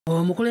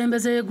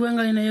Omukulembeze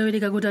w'eggwanga lino Yoweri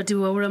Kaguta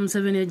wabula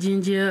Museveni e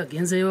Jinja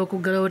agenzeeyo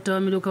okuggalawo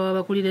ttawamiruka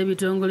w'abakulira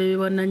ebitongole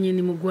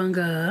bannannyini mu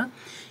ggwanga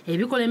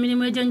ebikola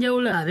emirimu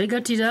egy'enjawulo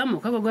abeegattira mu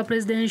mukago gwa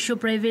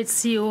Presidential Private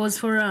CEOs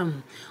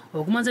Forum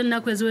okumaze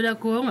ennaku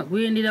eziwerako nga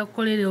guyindira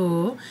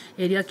kkolero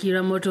erya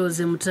Kiira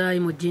Motors Mutaayi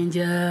mu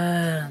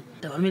Jinja.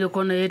 Ttawamiruka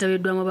ono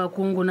yeetabiddwamu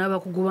abakungu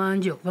n'abakugu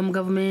bangi okuva mu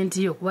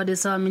gavumenti okubadde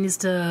ssaawa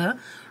minisita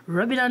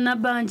Robert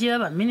Nabanja,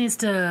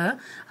 baminisita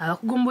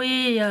abakugu mu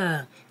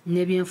bayiiya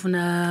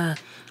n'ebyenfuna.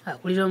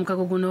 Akulira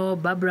omukago guno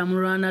Barbara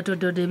Mulwana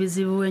atodde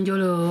ebizibu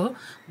enjolo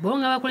bo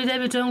nga bakulira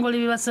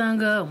ebitongole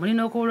bibasanga omuli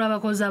n'okuwulwa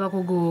abakozi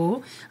abakugu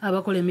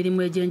abakola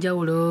emirimu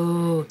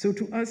egy'enjawulo. So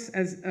to us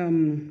as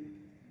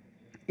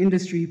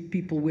industry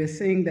people, we're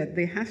saying that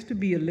there has to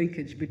be a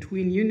linkage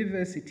between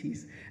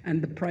universities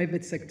and the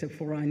private sector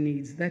for our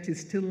needs. That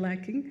is still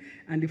lacking,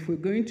 and if we're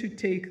going to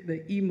take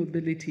the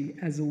e-mobility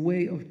as a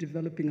way of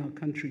developing our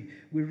country,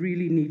 we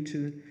really need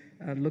to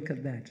look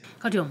at that.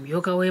 Kati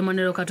omumyuka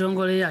w'Emmanuel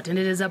Katongole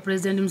atendereza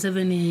President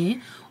Museveni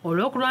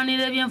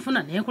olw'okulwanira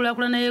ebyenfuna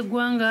n'enkulakulana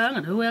y'eggwanga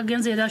nga nabwe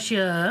yagenze e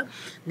Russia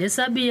ne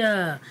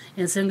Serbia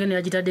ensengene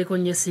yagitaddeko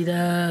nnyo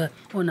essira.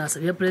 Ono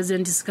asabye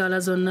President sikaala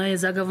zonna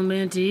eza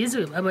gavumenti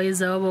ziwe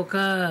babayizaawo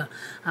bokka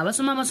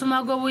abasoma amasomo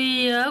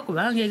ag'obuyiiya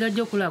kubanga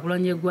egajja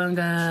okukulaakulanya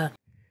eggwanga.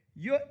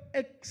 Your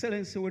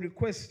Excellency will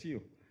request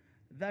you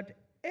that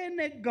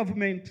any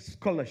government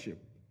scholarship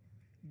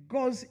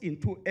goes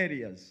into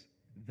areas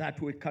that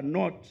we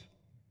cannot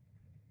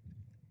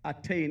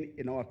attain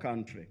in our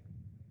country.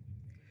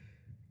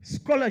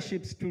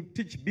 Scholarships to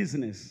teach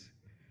business,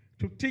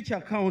 to teach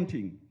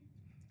accounting,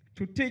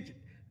 to teach,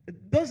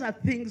 those are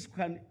things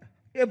we can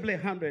ably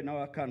handle in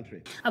our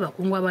country.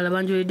 Abakungu abalala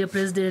banjulidde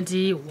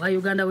Pulezidenti wa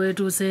Uganda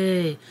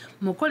weetuuse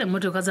mukola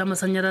emmotoka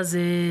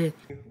z'amasannyalaze.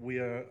 We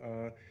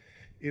are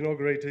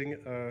inaugurating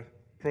a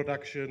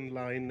production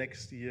line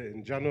next year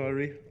in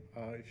January.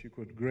 If you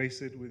could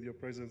grace it with your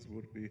presence, we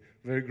would be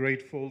very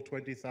grateful.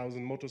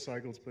 20,000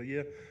 motorcycles per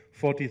year,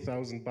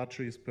 40,000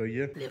 batteries per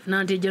year.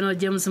 Lieutenant General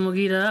James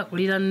Mugira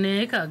akulira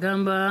NEC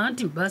agamba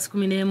nti bbaasi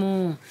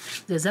 11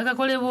 ze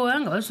zaakakolebwa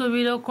nga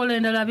basuubira okukola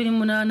endala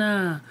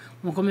 28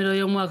 mu nkomerero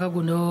y'omwaka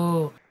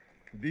guno.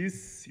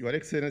 This, Your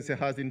Excellency,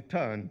 has in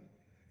turn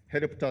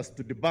helped us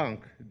to debunk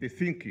the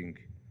thinking,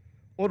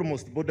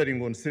 almost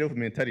bordering on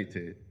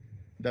self-mentality,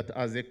 that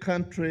as a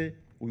country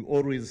we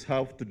always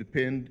have to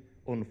depend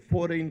on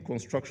foreign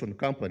construction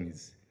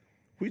companies,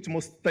 which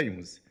most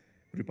times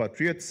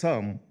repatriate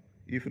some,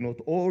 if not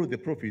all, the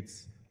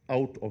profits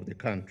out of the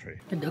country.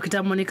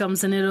 Dr. Monica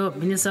Musenero,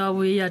 Minisita wa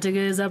Buyiiya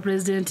ategeeza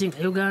Pulezidenti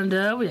nga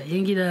Uganda bwe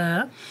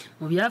yayingira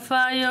mu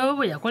byafaayo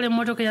bwe yakola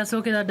emmotoka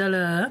eyasookera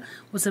ddala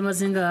ku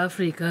ssemazinga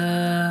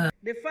Africa.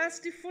 The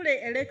first fully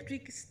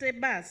electric state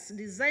bus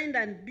designed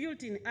and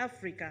built in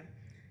Africa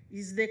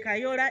is the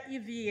Kayola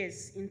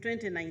EVS in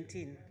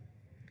 2019.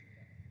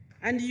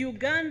 And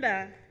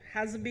Uganda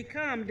has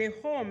become the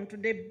home to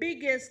the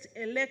biggest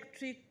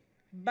electric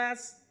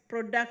bus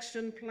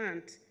production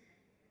plant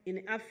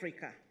in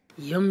Africa.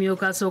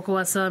 Yomyoka asooka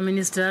wa ssaawa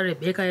minisita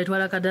Rebecca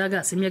yetwala Kadaga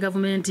asimye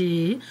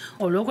gavumenti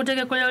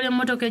olw'okuteeka ekkolero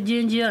ly'emmotoka e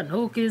Jinja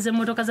n'okukkiriza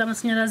emmotoka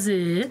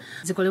z'amasannyalaze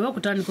zikolebwa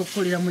okutandika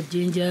okukolera mu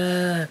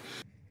Jinja.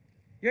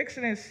 Your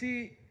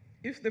Excellency,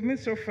 if the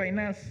Minister of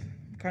Finance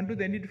can do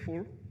the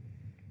needful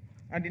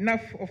and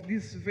enough of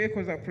these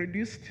vehicles are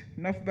produced,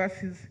 enough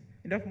buses,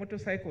 enough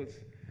motorcycles,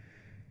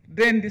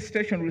 then this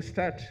station will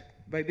start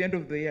by the end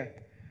of the year.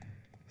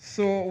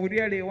 So we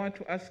really want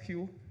to ask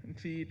you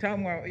nti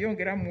tamwa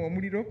yongeramu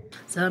omuliro.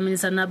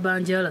 Minisita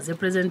Nabanja alaze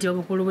Pulezidenti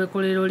obukulu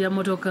bw'ekkolero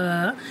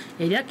ly'emmotoka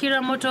erya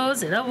Kiira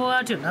Motors era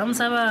bw'atyo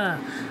n'amusaba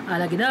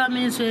alagire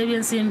abaminisitule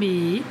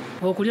y'ebyensimbi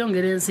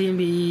okulyongera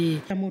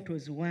ensimbi. Kiira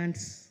Motors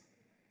wants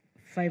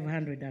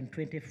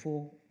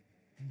 524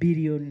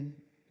 billion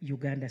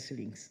Uganda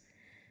shillings.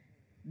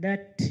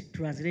 That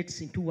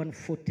translates into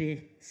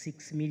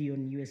 $146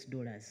 million US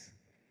dollars.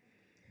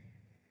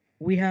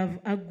 We have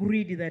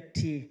agreed that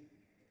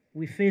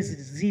we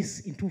phase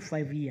this into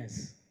 5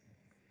 years.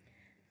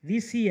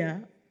 This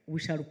year, we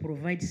shall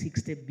provide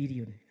 60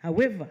 billion.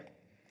 However,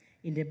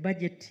 in the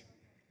budget,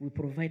 we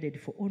provided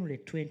for only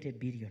 20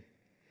 billion.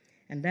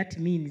 And that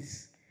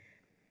means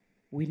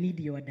we need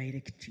your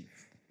directive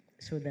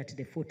so that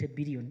the 40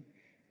 billion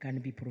can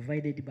be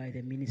provided by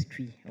the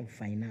Ministry of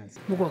Finance.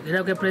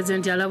 Mukwogera kwe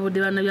Pulezidenti alabudde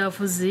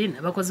bannabyabufuzi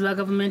n'abakozi ba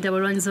gavumenti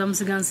abalwanyisa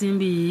musiga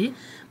nsimbi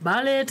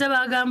baleeta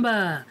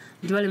bagamba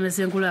nti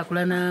balemesa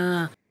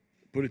enkulakulana.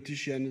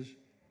 Politicians,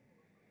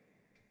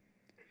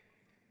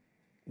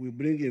 we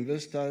bring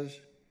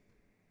investors,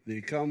 they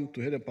come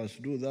to help us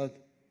do that.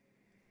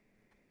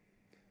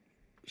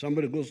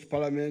 Somebody goes to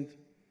Parliament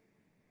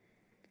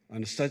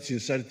and starts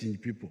insulting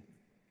people,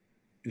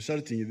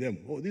 insulting them.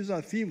 Oh, these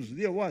are thieves,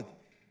 they are what?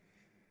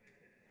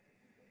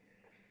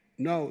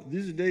 Now,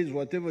 these days,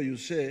 whatever you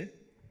say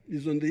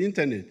is on the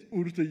internet.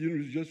 Ulster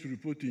is just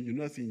reporting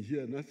nothing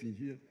here, nothing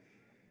here.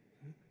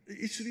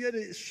 It's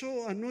really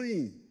so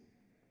annoying.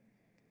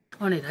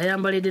 Ono era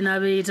ayambalidde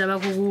n'abeeyita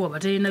abakugu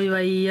abatalina bye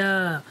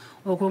bayiiya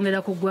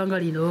okwongera ku ggwanga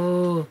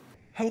lino.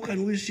 How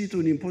can we sit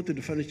on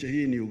imported furniture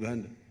here in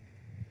Uganda?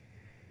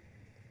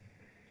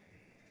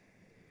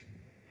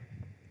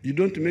 You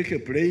don't make a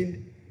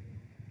plane,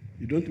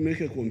 you don't make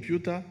a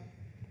computer,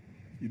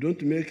 you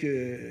don't make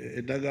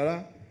a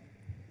dagara,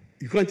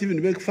 you can't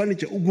even make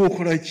furniture. What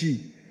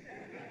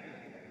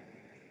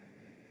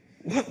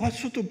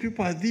sort of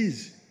people are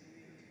these?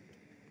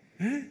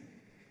 Eh?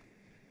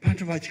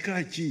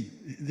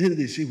 Then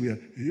they say we are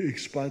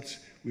experts,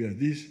 we are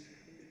this.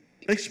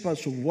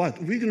 Experts of what?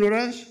 Of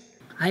ignorance?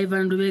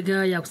 Ivan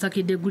Lubega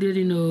yakusakidde eggulire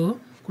lino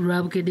ku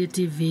Lw'abakulira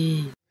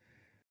TV.